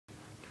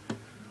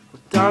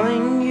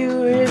Darling, you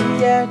have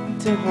yet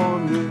to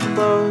hold me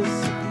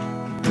close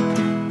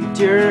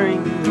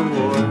during the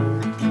war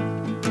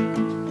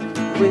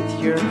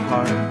with your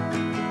heart.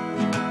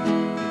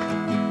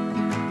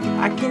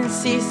 I can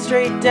see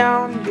straight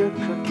down your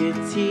crooked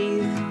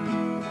teeth.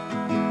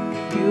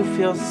 You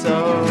feel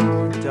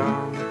so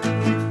dumb,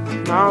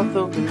 mouth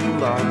open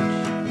large.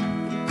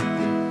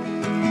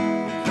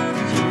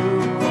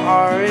 You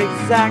are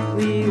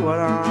exactly what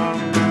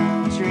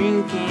I'm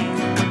drinking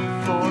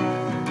for.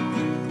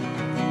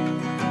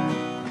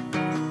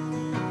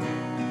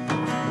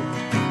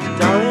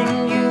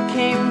 Darling, you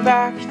came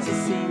back to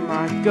see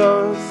my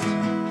ghost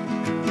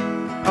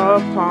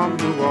upon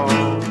the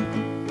wall,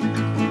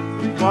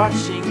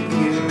 watching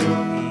you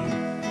eat.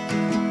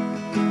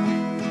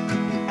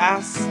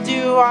 Asked,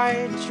 do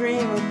I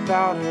dream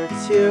about her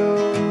too?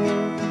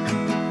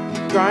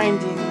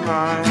 Grinding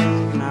my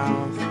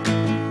mouth,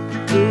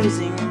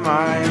 losing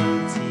my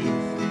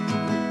teeth.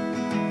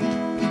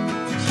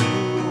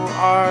 You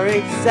are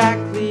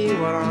exactly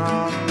what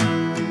I'm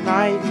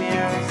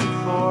nightmares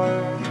for,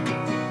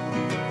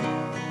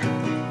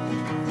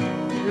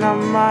 and I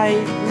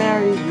might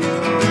marry you.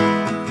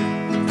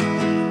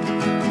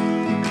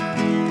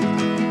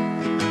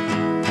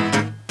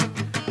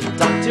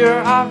 Doctor,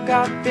 I've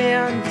got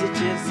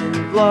bandages and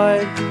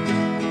blood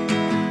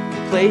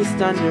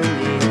placed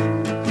underneath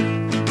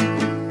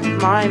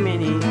my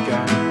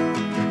minigun.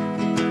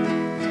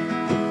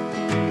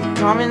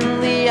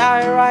 Commonly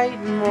I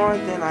write more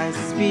than I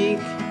speak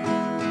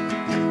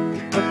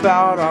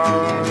about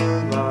our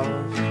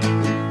love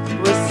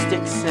with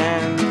sticks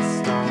and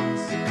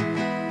stones.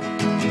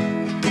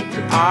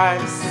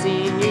 I've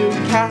seen you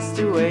cast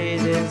away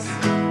this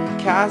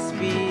cast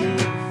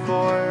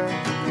before.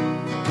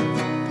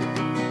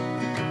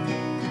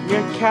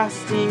 You're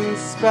casting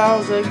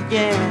spells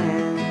again.